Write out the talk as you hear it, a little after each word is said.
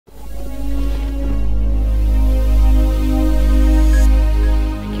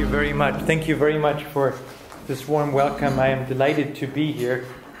much. Thank you very much for this warm welcome. I am delighted to be here.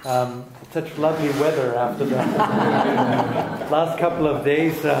 Such lovely weather after the last couple of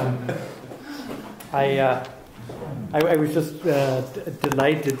days. I was just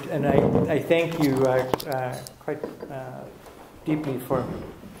delighted, and I thank you quite deeply for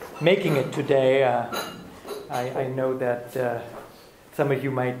making it today. I know that some of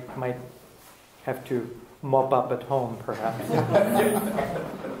you might have to mop up at home, perhaps.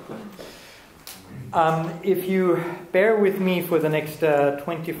 If you bear with me for the next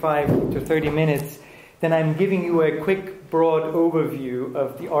 25 to 30 minutes, then I'm giving you a quick, broad overview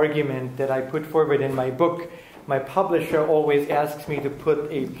of the argument that I put forward in my book. My publisher always asks me to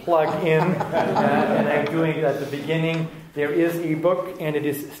put a plug in, and I'm doing it at the beginning. There is a book, and it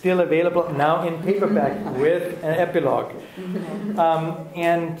is still available now in paperback with an epilogue.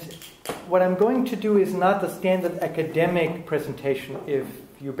 And what I'm going to do is not the standard academic presentation, if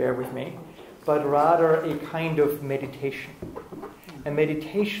you bear with me, but rather a kind of meditation. A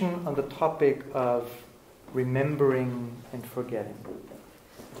meditation on the topic of remembering and forgetting.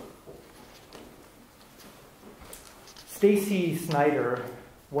 Stacy Snyder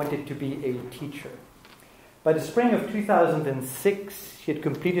wanted to be a teacher. By the spring of 2006, she had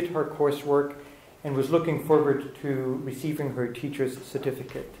completed her coursework and was looking forward to receiving her teacher's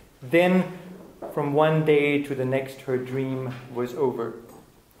certificate. Then, from one day to the next, her dream was over.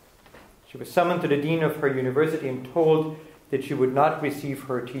 She was summoned to the dean of her university and told that she would not receive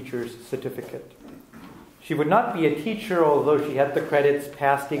her teacher's certificate. She would not be a teacher, although she had the credits,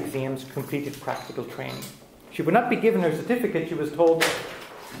 passed the exams, completed practical training. She would not be given her certificate, she was told,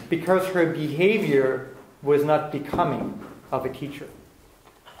 because her behavior was not becoming of a teacher.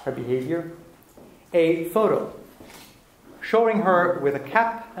 Her behavior? A photo showing her with a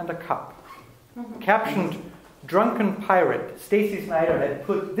cap and a cup, captioned "Drunken Pirate." Stacy Snyder had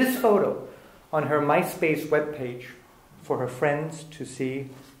put this photo on her MySpace webpage for her friends to see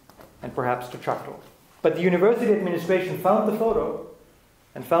and perhaps to chuckle. But the university administration found the photo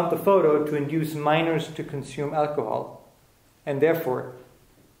to induce minors to consume alcohol and therefore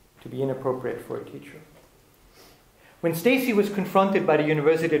to be inappropriate for a teacher. When Stacy was confronted by the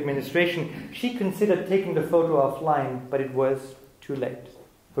university administration, she considered taking the photo offline, but it was too late.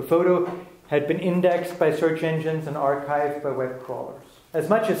 The photo had been indexed by search engines and archived by web crawlers. As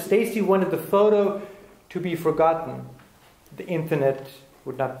much as Stacy wanted the photo to be forgotten, the internet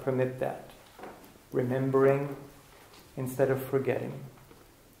would not permit that. Remembering instead of forgetting.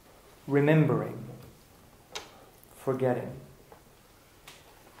 Remembering. Forgetting.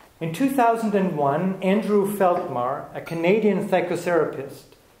 In 2001, Andrew Feldmar, a Canadian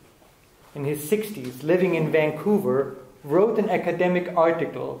psychotherapist in his 60s, living in Vancouver, wrote an academic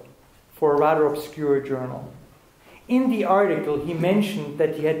article for a rather obscure journal. In the article, he mentioned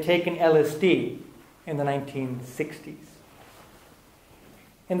that he had taken LSD in the 1960s.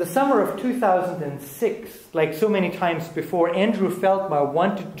 In the summer of 2006, like so many times before, Andrew Feldmar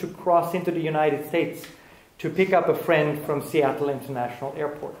wanted to cross into the United States to pick up a friend from Seattle International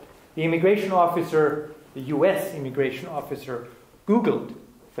Airport. The immigration officer, the US immigration officer, Googled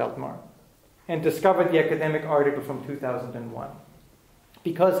Feldmar and discovered the academic article from 2001.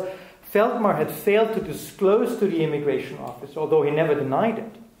 Because Feldmar had failed to disclose to the immigration officer, although he never denied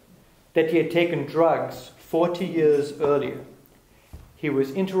it, that he had taken drugs 40 years earlier. He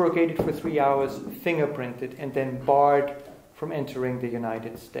was interrogated for 3 hours, fingerprinted, and then barred from entering the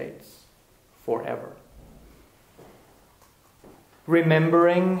United States forever.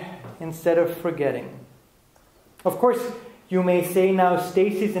 Remembering instead of forgetting. Of course, you may say now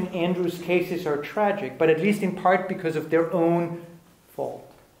Stacy's and Andrew's cases are tragic, but at least in part because of their own fault.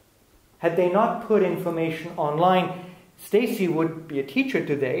 Had they not put information online, Stacy would be a teacher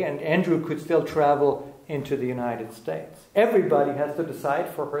today and Andrew could still travel into the United States. Everybody has to decide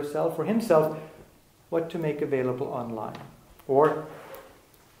for herself or himself what to make available online. Or,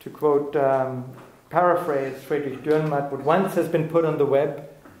 to quote, paraphrase Friedrich Dürrenmatt, what once has been put on the web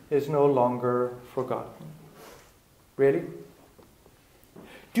is no longer forgotten. Really?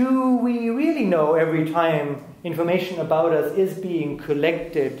 Do we really know every time information about us is being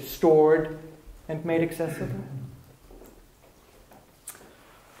collected, stored, and made accessible?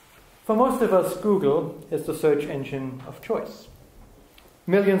 For most of us, Google is the search engine of choice.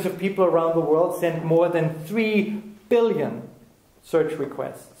 Millions of people around the world send more than 3 billion search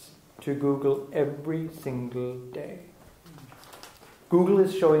requests to Google every single day. Google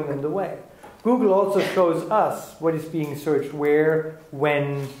is showing them the way. Google also shows us what is being searched where,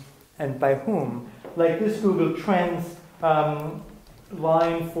 when, and by whom. Like this Google Trends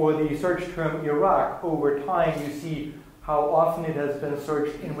line for the search term Iraq. Over time, you see how often it has been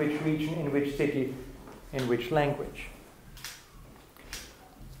searched, in which region, in which city, in which language.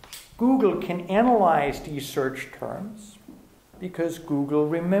 Google can analyze these search terms because Google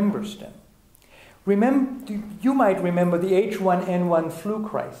remembers them. You might remember the H1N1 flu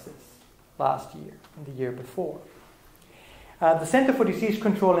crisis last year and the year before. The Center for Disease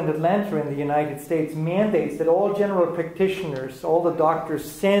Control in Atlanta in the United States mandates that all general practitioners, all the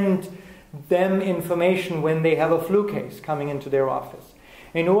doctors, send them information when they have a flu case coming into their office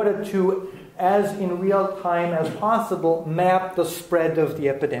in order to, as in real time as possible, map the spread of the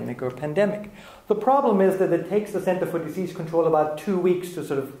epidemic or pandemic. The problem is that it takes the Center for Disease Control about 2 weeks to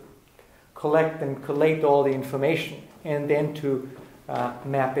sort of collect and collate all the information and then to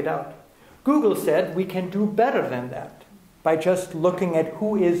map it out. Google said we can do better than that by just looking at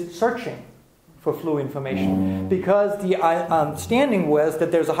who is searching for flu information, because the understanding was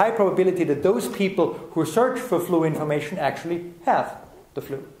that there's a high probability that those people who search for flu information actually have the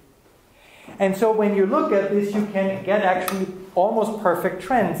flu. And so when you look at this, you can get actually almost perfect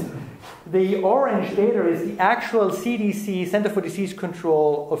trends. The orange data is the actual CDC, Center for Disease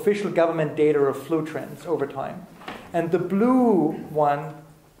Control, official government data of flu trends over time. And the blue one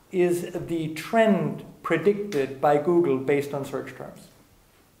is the trend predicted by Google based on search terms.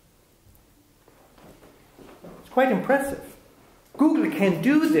 It's quite impressive. Google can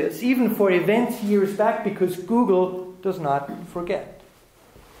do this even for events years back because Google does not forget.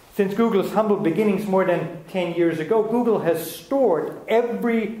 Since Google's humble beginnings more than 10 years ago, Google has stored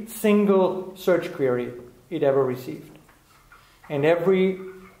every single search query it ever received and every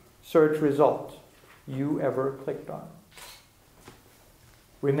search result you ever clicked on.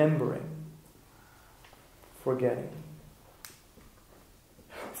 Remembering, forgetting.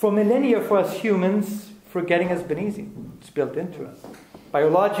 For millennia, for us humans, forgetting has been easy. It's built into us.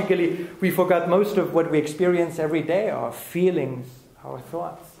 Biologically, we forgot most of what we experience every day, our feelings, our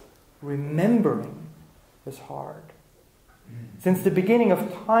thoughts. Remembering is hard. Since the beginning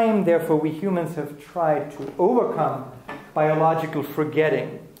of time, therefore, we humans have tried to overcome biological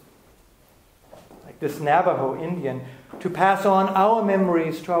forgetting, like this Navajo Indian, to pass on our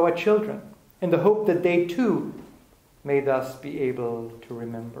memories to our children, in the hope that they too may thus be able to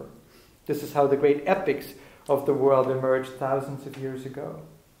remember. This is how the great epics of the world emerged thousands of years ago.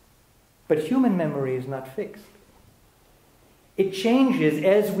 But human memory is not fixed. It changes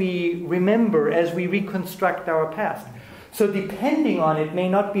as we remember, as we reconstruct our past. So depending on it may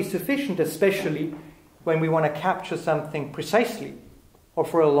not be sufficient, especially when we want to capture something precisely or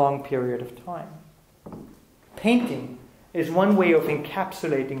for a long period of time. Painting is one way of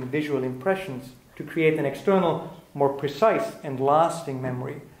encapsulating visual impressions to create an external, more precise and lasting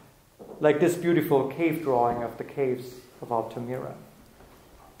memory, like this beautiful cave drawing of the caves of Altamira.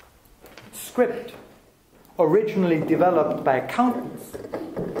 Script, originally developed by accountants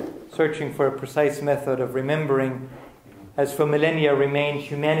searching for a precise method of remembering, has for millennia remained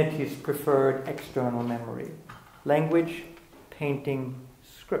humanity's preferred external memory. Language, painting,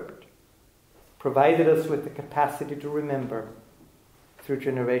 script provided us with the capacity to remember through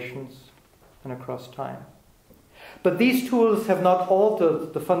generations and across time. But these tools have not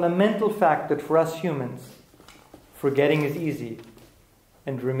altered the fundamental fact that for us humans, forgetting is easy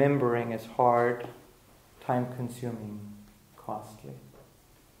and remembering is hard, time-consuming, costly.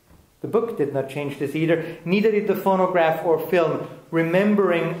 The book did not change this either, neither did the phonograph or film.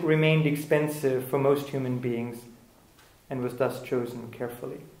 Remembering remained expensive for most human beings and was thus chosen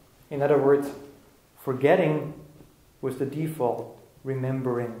carefully. In other words, forgetting was the default,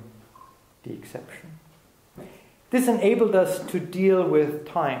 remembering the exception. This enabled us to deal with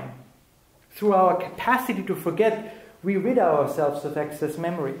time. Through our capacity to forget, we rid ourselves of excess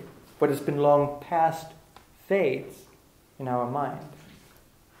memory. What has been long past fades in our mind.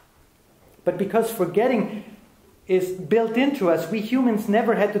 But because forgetting is built into us, we humans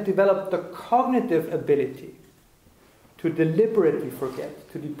never had to develop the cognitive ability to deliberately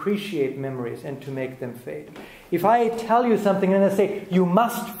forget, to depreciate memories, and to make them fade. If I tell you something and I say, you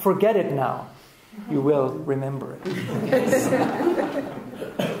must forget it now, you will remember it.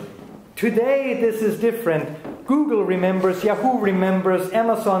 Today, this is different. Google remembers, Yahoo remembers,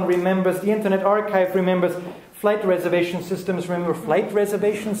 Amazon remembers, the Internet Archive remembers, flight reservation systems remember. Flight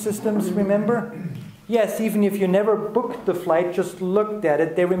reservation systems remember? Yes, even if you never booked the flight, just looked at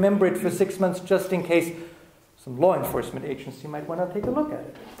it, they remember it for 6 months just in case some law enforcement agency might want to take a look at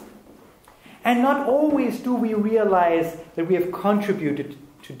it. And not always do we realize that we have contributed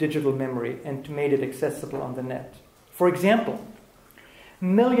to digital memory and made it accessible on the net. For example,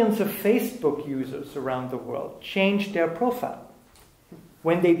 millions of Facebook users around the world change their profile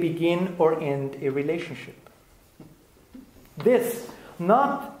when they begin or end a relationship. This,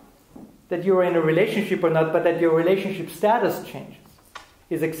 not that you're in a relationship or not, but that your relationship status changes,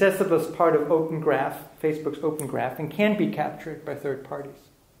 is accessible as part of Open Graph, Facebook's Open Graph, and can be captured by third parties.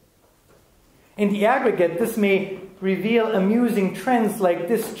 In the aggregate, this may reveal amusing trends like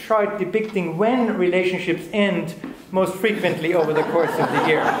this chart depicting when relationships end most frequently over the course of the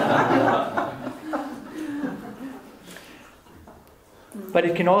year. But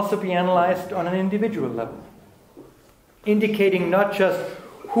it can also be analyzed on an individual level, indicating not just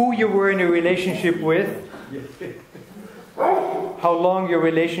who you were in a relationship with, how long your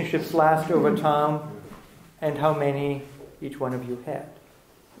relationships last over time, and how many each one of you had.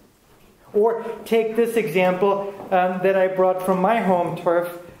 Or take this example that I brought from my home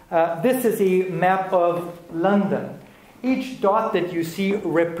turf. This is a map of London. Each dot that you see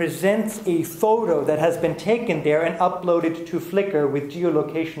represents a photo that has been taken there and uploaded to Flickr with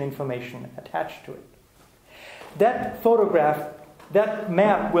geolocation information attached to it. That photograph, that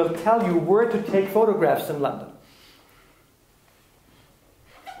map will tell you where to take photographs in London.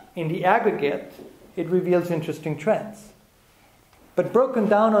 In the aggregate, it reveals interesting trends. But broken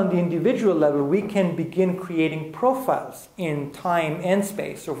down on the individual level, we can begin creating profiles in time and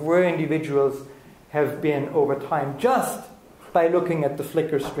space of where individuals have been over time just by looking at the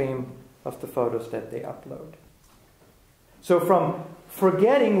Flickr stream of the photos that they upload. So from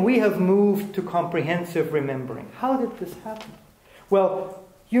forgetting, we have moved to comprehensive remembering. How did this happen? Well,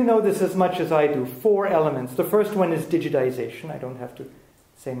 you know this as much as I do. 4 elements. The first one is digitization. I don't have to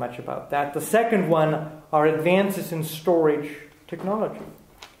say much about that. The second one are advances in storage technology.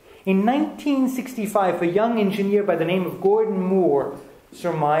 In 1965, a young engineer by the name of Gordon Moore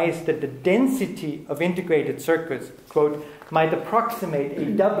surmised that the density of integrated circuits, quote, might approximate a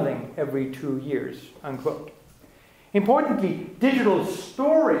doubling every 2 years, unquote. Importantly, digital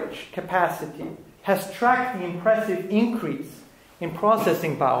storage capacity has tracked the impressive increase in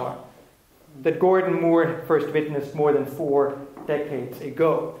processing power that Gordon Moore first witnessed more than 4 decades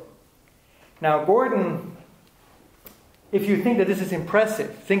ago. Now, Gordon, if you think that this is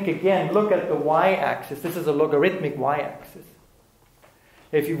impressive, think again, look at the y-axis. This is a logarithmic y-axis.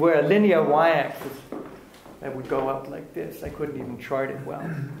 If you were a linear y-axis, that would go up like this. I couldn't even chart it well.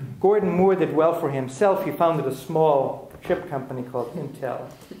 Gordon Moore did well for himself. He founded a small chip company called Intel.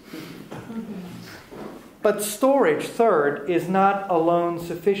 But storage, third, is not alone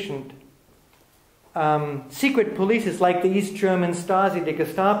sufficient. Secret polices like the East German Stasi, the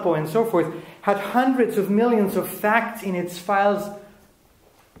Gestapo, and so forth had hundreds of millions of facts in its files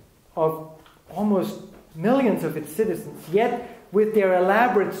of almost millions of its citizens. Yet, with their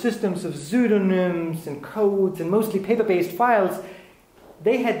elaborate systems of pseudonyms and codes and mostly paper-based files,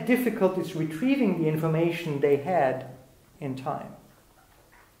 they had difficulties retrieving the information they had in time.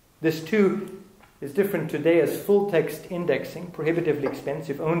 This, too, is different today as full-text indexing, prohibitively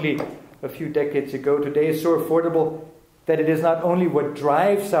expensive only a few decades ago, today is so affordable that it is not only what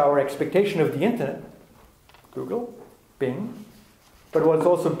drives our expectation of the internet, Google, Bing, but what's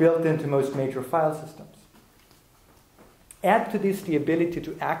also built into most major file systems. Add to this the ability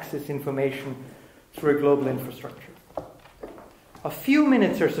to access information through a global infrastructure. A few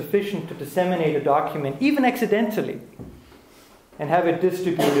minutes are sufficient to disseminate a document, even accidentally, and have it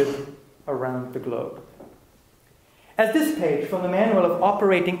distributed around the globe. As this page from the manual of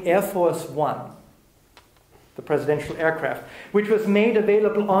operating Air Force One, the presidential aircraft, which was made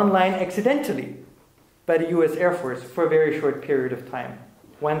available online accidentally by the US Air Force for a very short period of time.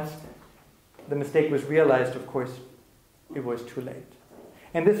 Once the mistake was realized, of course, it was too late.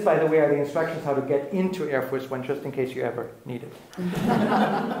 And this, by the way, are the instructions how to get into Air Force One, just in case you ever need it.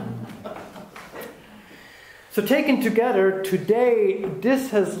 So taken together, today,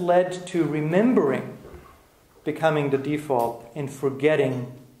 this has led to remembering becoming the default and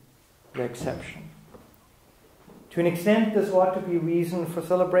forgetting the exception. To an extent, this ought to be reason for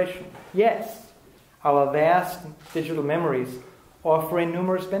celebration. Yes, our vast digital memories offer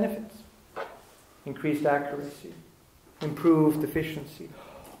numerous benefits. Increased accuracy, improved efficiency,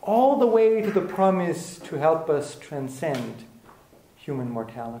 all the way to the promise to help us transcend human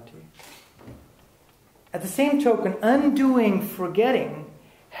mortality. At the same token, undoing forgetting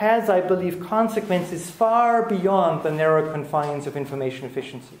has, I believe, consequences far beyond the narrow confines of information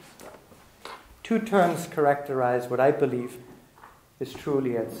efficiencies. 2 terms characterize what I believe is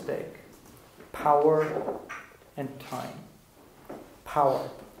truly at stake: power and time. Power.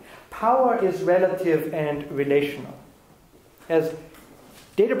 Power is relative and relational. As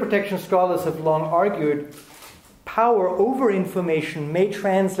data protection scholars have long argued, power over information may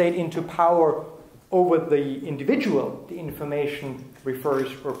translate into power over the individual the information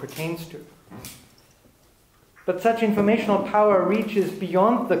refers or pertains to. But such informational power reaches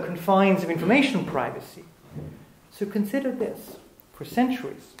beyond the confines of information privacy. So consider this. For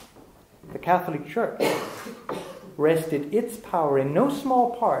centuries, the Catholic Church rested its power in no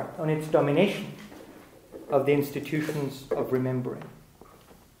small part on its domination of the institutions of remembering,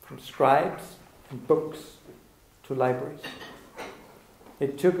 from scribes and books to libraries.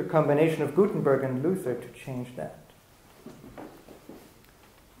 It took a combination of Gutenberg and Luther to change that.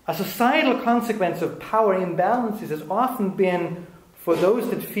 A societal consequence of power imbalances has often been for those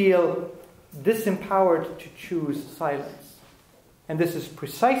that feel disempowered to choose silence. And this is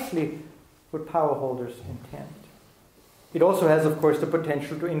precisely what power holders intend. It also has, of course, the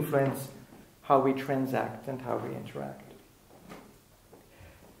potential to influence how we transact and how we interact.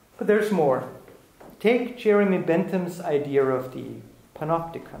 But there's more. Take Jeremy Bentham's idea of the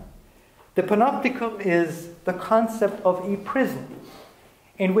panopticon. The panopticon is the concept of a prison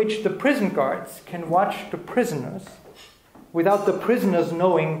in which the prison guards can watch the prisoners without the prisoners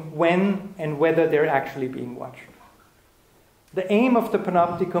knowing when and whether they're actually being watched. The aim of the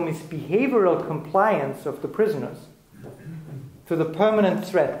panopticon is behavioral compliance of the prisoners to the permanent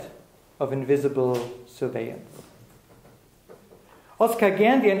threat of invisible surveillance. Oscar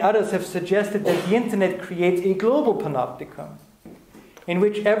Gandy and others have suggested that the internet creates a global panopticon in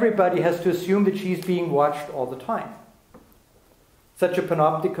which everybody has to assume that she's being watched all the time. Such a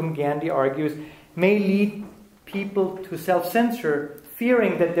panopticon, Gandy argues, may lead people to self-censor,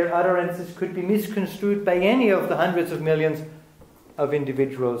 fearing that their utterances could be misconstrued by any of the hundreds of millions of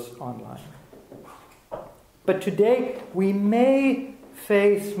individuals online. But today, we may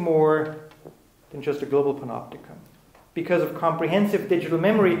face more than just a global panopticon. Because of comprehensive digital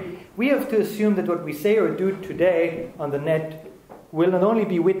memory, we have to assume that what we say or do today on the net will not only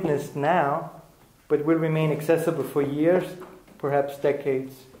be witnessed now, but will remain accessible for years, perhaps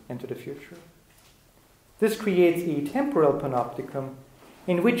decades into the future. This creates a temporal panopticon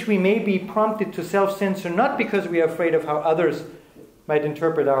in which we may be prompted to self-censor not because we are afraid of how others might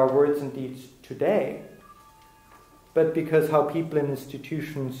interpret our words and deeds today, but because how people and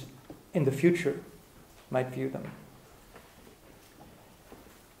institutions in the future might view them.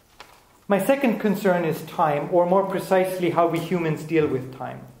 My second concern is time, or more precisely, how we humans deal with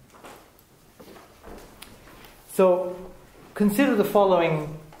time. So, consider the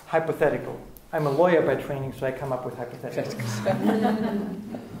following hypothetical. I'm a lawyer by training, so I come up with hypotheticals.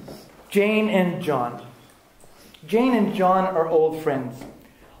 Jane and John. Jane and John are old friends.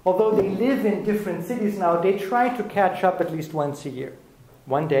 Although they live in different cities now, they try to catch up at least once a year.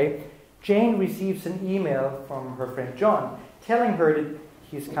 One day, Jane receives an email from her friend John telling her that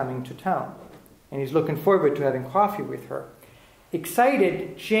he's coming to town, and he's looking forward to having coffee with her.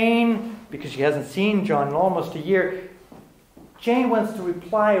 Excited, Jane, because she hasn't seen John in almost a year, Jane wants to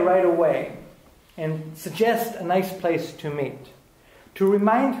reply right away and suggest a nice place to meet. To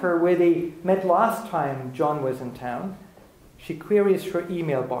remind her where they met last time John was in town, she queries her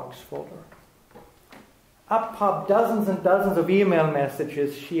email box folder. Up pop dozens and dozens of email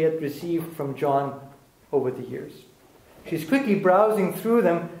messages she had received from John over the years. She's quickly browsing through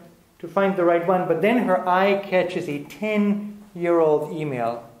them to find the right one, but then her eye catches a 10-year-old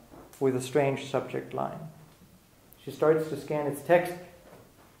email with a strange subject line. She starts to scan its text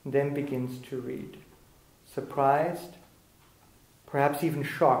and then begins to read. Surprised, perhaps even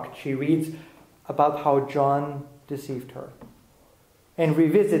shocked, she reads about how John deceived her and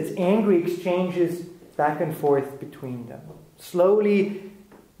revisits angry exchanges back and forth between them. Slowly,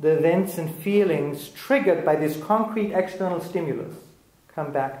 the events and feelings triggered by this concrete external stimulus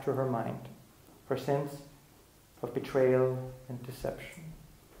come back to her mind, her sense of betrayal and deception.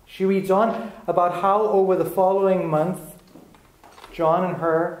 She reads on about how over the following month, John and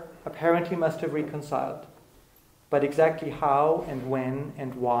her apparently must have reconciled, but exactly how and when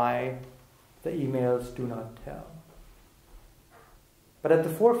and why the emails do not tell. But at the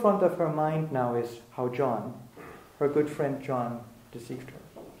forefront of her mind now is how John, her good friend John, deceived her.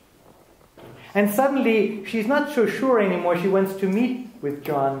 And suddenly, she's not so sure anymore she wants to meet with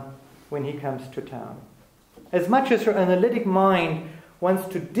John when he comes to town. As much as her analytic mind wants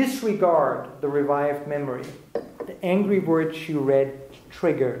to disregard the revived memory, the angry words she read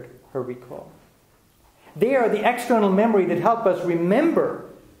triggered her recall. They are the external memory that help us remember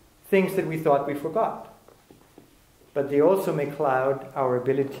things that we thought we forgot. But they also may cloud our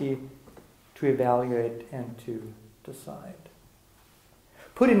ability to evaluate and to decide.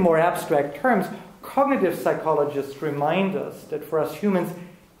 Put in more abstract terms, cognitive psychologists remind us that for us humans,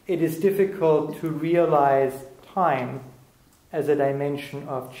 it is difficult to realize time as a dimension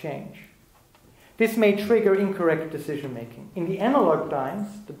of change. This may trigger incorrect decision-making. In the analog times,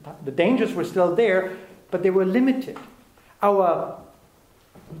 the dangers were still there, but they were limited. Our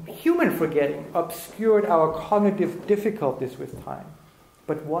human forgetting obscured our cognitive difficulties with time.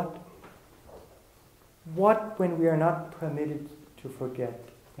 But what? What when we are not permitted to forget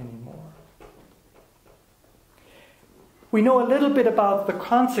anymore? We know a little bit about the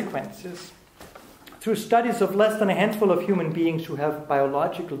consequences through studies of less than a handful of human beings who have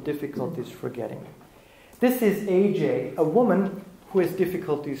biological difficulties forgetting. This is AJ, a woman who has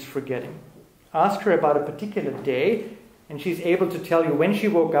difficulties forgetting. Ask her about a particular day, and she's able to tell you when she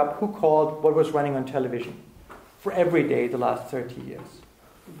woke up, who called, what was running on television for every day the last 30 years.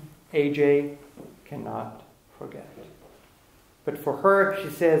 AJ cannot forget. But for her, she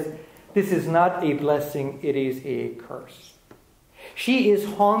says, this is not a blessing, it is a curse. She is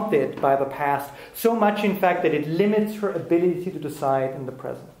haunted by the past, so much in fact that it limits her ability to decide in the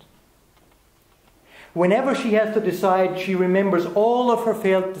present. Whenever she has to decide, she remembers all of her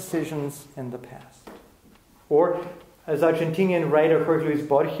failed decisions in the past. Or, as Argentinian writer Jorge Luis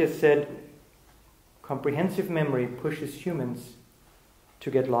Borges said, comprehensive memory pushes humans to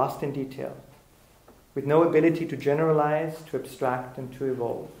get lost in detail, with no ability to generalize, to abstract, and to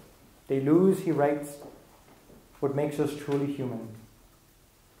evolve. They lose, he writes, what makes us truly human.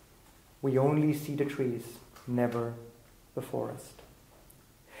 We only see the trees, never the forest.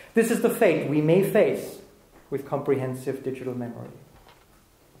 This is the fate we may face with comprehensive digital memory.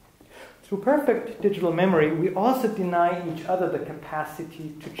 Through perfect digital memory, we also deny each other the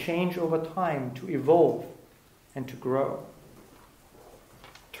capacity to change over time, to evolve, and to grow.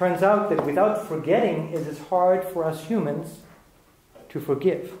 Turns out that without forgetting, it is hard for us humans to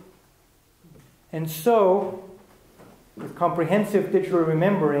forgive. And so, with comprehensive digital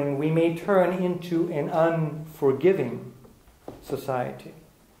remembering, we may turn into an unforgiving society.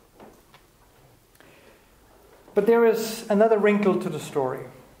 But there is another wrinkle to the story.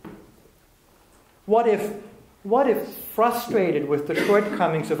 What if frustrated with the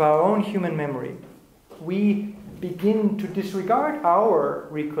shortcomings of our own human memory, we begin to disregard our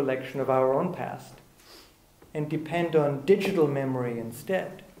recollection of our own past and depend on digital memory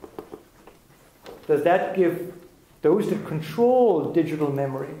instead? Does that give those that control digital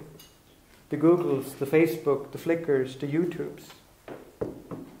memory, the Googles, the Facebook, the Flickrs, the YouTubes,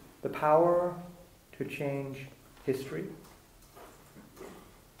 the power to change history?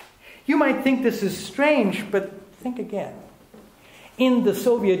 You might think this is strange, but think again. In the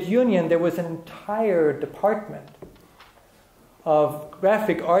Soviet Union, there was an entire department of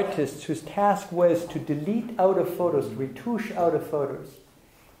graphic artists whose task was to delete out of photos, to retouche out of photos,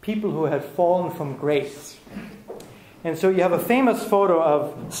 people who had fallen from grace. And so you have a famous photo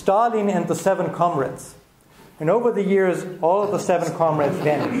of Stalin and the 7 comrades. And over the years, all of the 7 comrades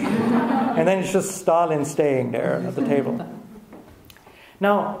vanish. And then it's just Stalin staying there at the table.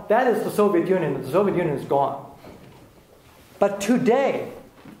 Now, that is the Soviet Union. The Soviet Union is gone. But today,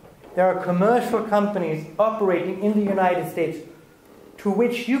 there are commercial companies operating in the United States to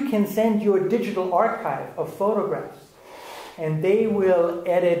which you can send your digital archive of photographs, and they will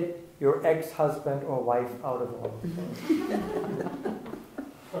edit your ex-husband or wife out of all.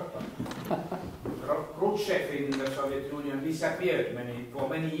 Khrushchev in the Soviet Union disappeared for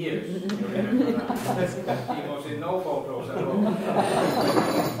many years. He was in no photos at all.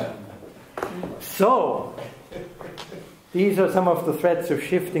 So, these are some of the threats of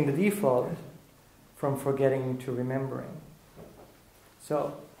shifting the default from forgetting to remembering.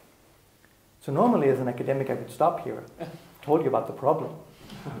 So normally as an academic I would stop here. I told you about the problem.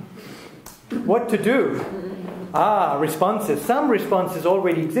 What to do? Responses. Some responses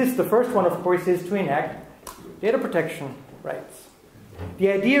already exist. The first one, of course, is to enact data protection rights. The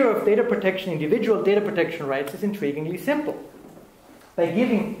idea of data protection, individual data protection rights, is intriguingly simple. By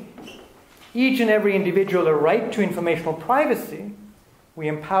giving each and every individual a right to informational privacy, we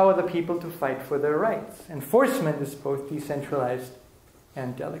empower the people to fight for their rights. Enforcement is both decentralized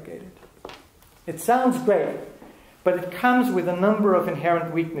and delegated. It sounds great, but it comes with a number of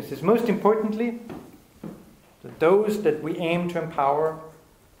inherent weaknesses. Most importantly, that those that we aim to empower,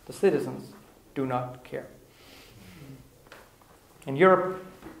 the citizens, do not care. In Europe,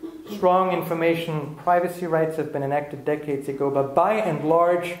 strong information privacy rights have been enacted decades ago, but by and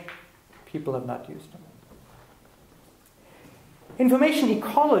large, people have not used them. Information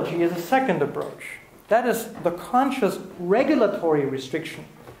ecology is a second approach. That is the conscious regulatory restriction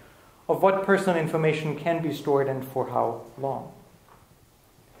of what personal information can be stored and for how long.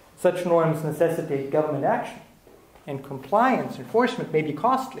 Such norms necessitate government action, and compliance, enforcement may be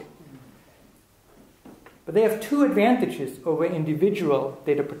costly. But they have two advantages over individual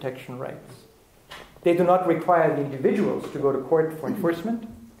data protection rights. They do not require the individuals to go to court for enforcement,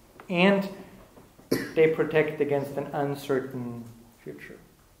 and they protect against an uncertain future.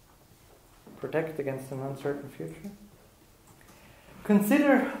 Protect against an uncertain future?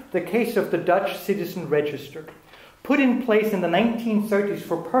 Consider the case of the Dutch Citizen Register, put in place in the 1930s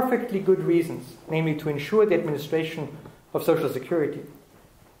for perfectly good reasons, namely to ensure the administration of Social Security.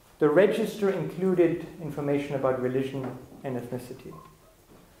 The register included information about religion and ethnicity.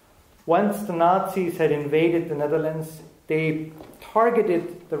 Once the Nazis had invaded the Netherlands, they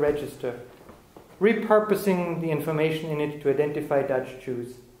targeted the register, repurposing the information in it to identify Dutch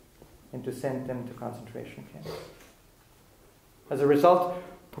Jews and to send them to concentration camps. As a result,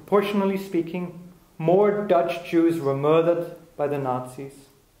 proportionally speaking, more Dutch Jews were murdered by the Nazis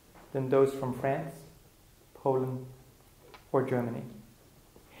than those from France, Poland, or Germany.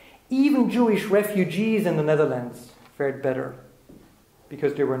 Even Jewish refugees in the Netherlands fared better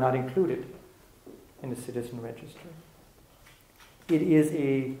because they were not included in the citizen register. It is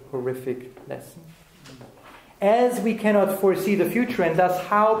a horrific lesson. As we cannot foresee the future and thus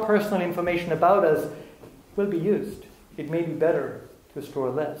how personal information about us will be used, it may be better to store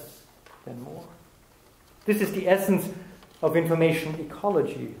less than more. This is the essence of information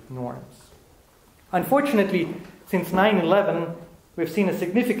ecology norms. Unfortunately, since 9/11, we've seen a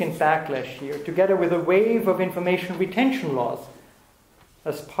significant backlash here, together with a wave of information retention laws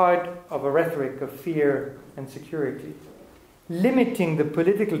as part of a rhetoric of fear and security, limiting the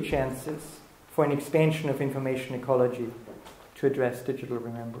political chances for an expansion of information ecology to address digital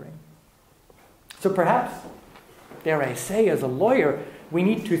remembering. So perhaps, dare I say, as a lawyer, we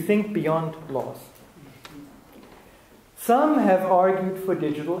need to think beyond laws. Some have argued for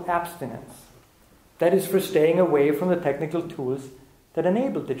digital abstinence. That is, for staying away from the technical tools that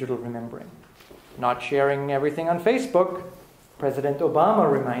enable digital remembering. Not sharing everything on Facebook, President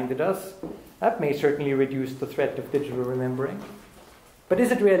Obama reminded us, that may certainly reduce the threat of digital remembering. But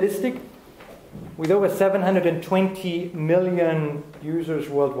is it realistic? With over 720 million users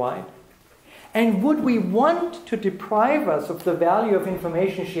worldwide? And would we want to deprive us of the value of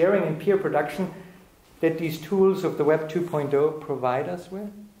information sharing and peer production that these tools of the Web 2.0 provide us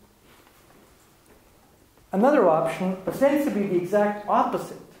with? Another option, ostensibly the exact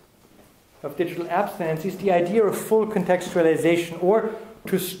opposite of digital abstinence, is the idea of full contextualization, or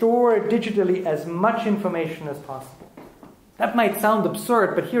to store digitally as much information as possible. That might sound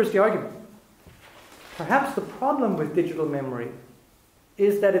absurd, but here's the argument. Perhaps the problem with digital memory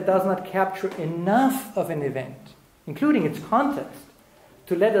is that it does not capture enough of an event, including its context,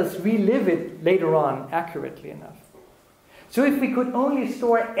 to let us relive it later on accurately enough. So if we could only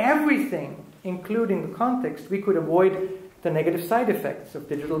store everything, including the context, we could avoid the negative side effects of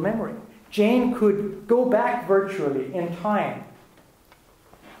digital memory. Jane could go back virtually in time.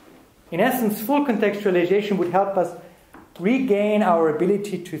 In essence, full contextualization would help us regain our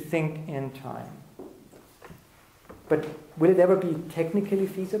ability to think in time. But will it ever be technically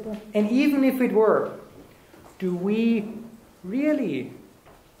feasible? And even if it were, do we really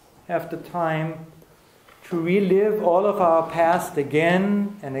have the time to relive all of our past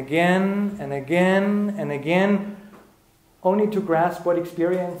again and again and again and again, only to grasp what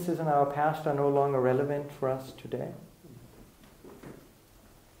experiences in our past are no longer relevant for us today?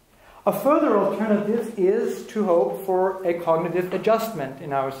 A further alternative is to hope for a cognitive adjustment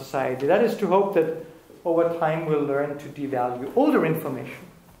in our society. That is, to hope that over time we'll learn to devalue older information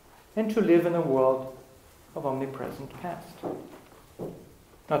and to live in a world of omnipresent past.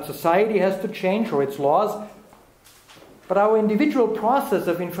 Not society has to change or its laws, but our individual process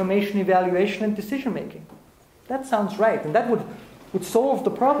of information evaluation and decision making. That sounds right, and that would solve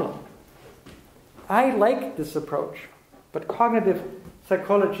the problem. I like this approach, but cognitive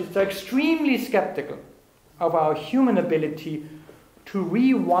psychologists are extremely skeptical of our human ability to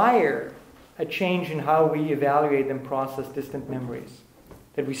rewire a change in how we evaluate and process distant memories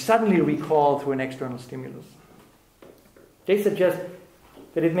that we suddenly recall through an external stimulus. They suggest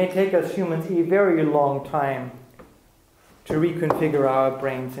that it may take us humans a very long time to reconfigure our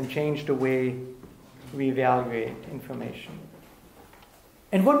brains and change the way we evaluate information.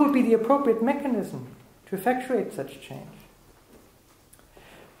 And what would be the appropriate mechanism to effectuate such change?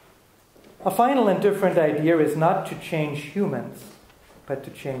 A final and different idea is not to change humans, but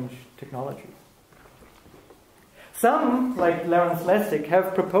to change technology. Some, like Lawrence Lessig,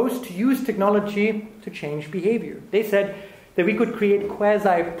 have proposed to use technology to change behavior. They said that we could create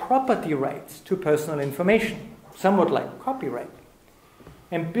quasi-property rights to personal information, somewhat like copyright,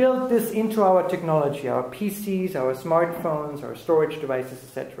 and build this into our technology, our PCs, our smartphones, our storage devices,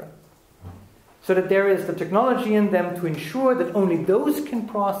 etc., so that there is the technology in them to ensure that only those can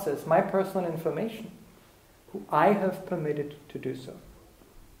process my personal information who I have permitted to do so.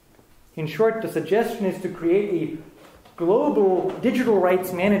 In short, the suggestion is to create a global digital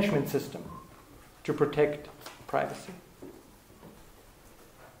rights management system to protect privacy.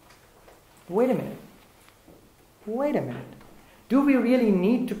 Wait a minute. Do we really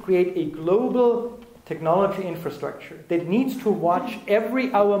need to create a global technology infrastructure that needs to watch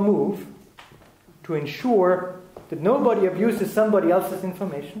every our move to ensure that nobody abuses somebody else's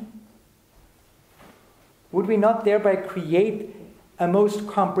information? Would we not thereby create a most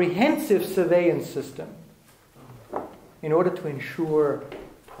comprehensive surveillance system in order to ensure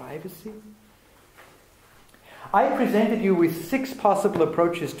privacy? I presented you with 6 possible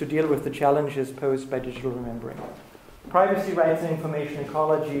approaches to deal with the challenges posed by digital remembering. Privacy rights and information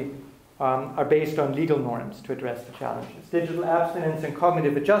ecology are based on legal norms to address the challenges. Digital abstinence and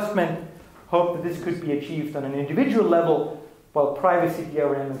cognitive adjustment hope that this could be achieved on an individual level, while privacy,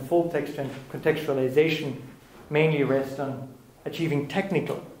 DRM, and full text and contextualization mainly rest on achieving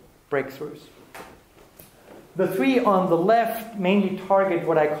technical breakthroughs. The 3 on the left mainly target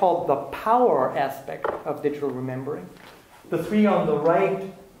what I call the power aspect of digital remembering. The 3 on the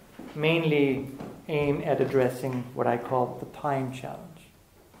right mainly aim at addressing what I call the time challenge.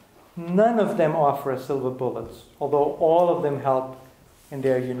 None of them offer silver bullets, although all of them help in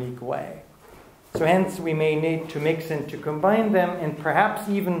their unique way. So hence we may need to mix and to combine them and perhaps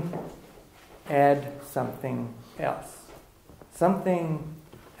even add something else. Something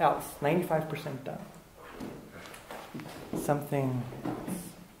else. 95% done. Something else.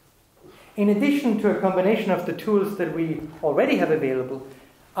 In addition to a combination of the tools that we already have available,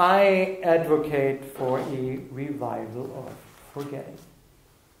 I advocate for a revival of forgetting.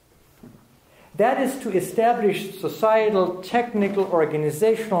 That is to establish societal, technical,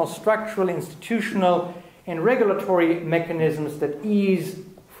 organizational, structural, institutional, and regulatory mechanisms that ease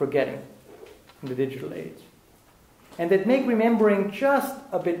forgetting in the digital age, and that make remembering just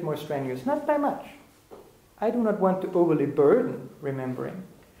a bit more strenuous, not by much. I do not want to overly burden remembering,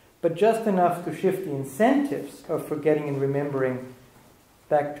 but just enough to shift the incentives of forgetting and remembering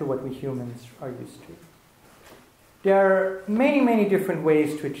back to what we humans are used to. There are many, many different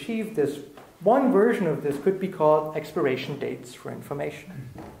ways to achieve this. One version of this could be called expiration dates for information.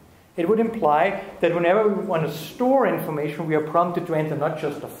 It would imply that whenever we want to store information, we are prompted to enter not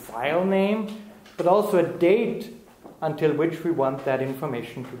just a file name, but also a date until which we want that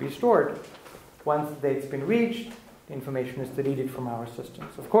information to be stored. Once the date's been reached, the information is deleted from our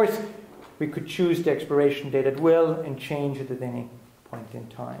systems. Of course, we could choose the expiration date at will and change it at any point in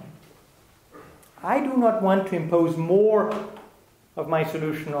time. I do not want to impose more of my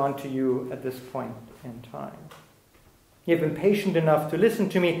solution onto you at this point in time. You have been patient enough to listen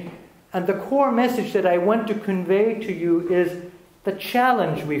to me, and the core message that I want to convey to you is the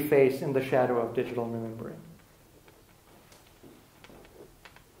challenge we face in the shadow of digital remembering.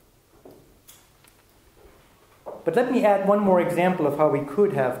 But let me add one more example of how we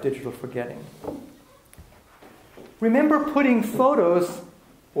could have digital forgetting. Remember putting photos,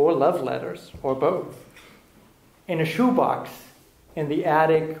 or love letters, or both, in a shoebox in the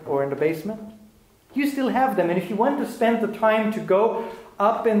attic or in the basement? You still have them, and if you want to spend the time to go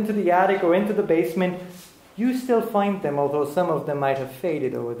up into the attic or into the basement, you still find them, although some of them might have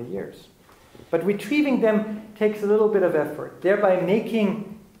faded over the years. But retrieving them takes a little bit of effort, thereby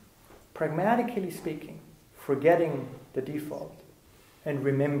making, pragmatically speaking, forgetting the default and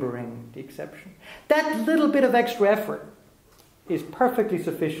remembering the exception. That little bit of extra effort is perfectly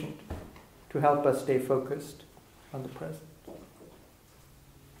sufficient to help us stay focused on the present.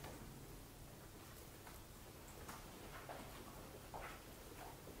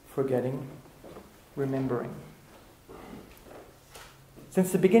 Forgetting, remembering.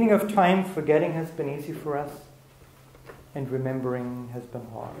 Since the beginning of time, forgetting has been easy for us, and remembering has been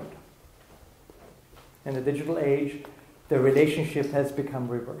hard. In the digital age, the relationship has become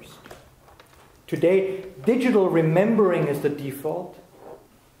reversed. Today, digital remembering is the default,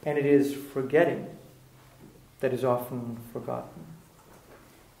 and it is forgetting that is often forgotten.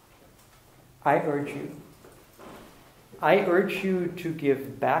 I urge you to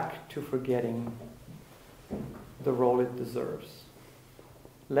give back to forgetting the role it deserves.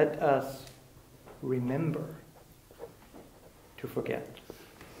 Let us remember to forget.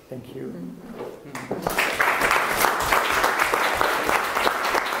 Thank you.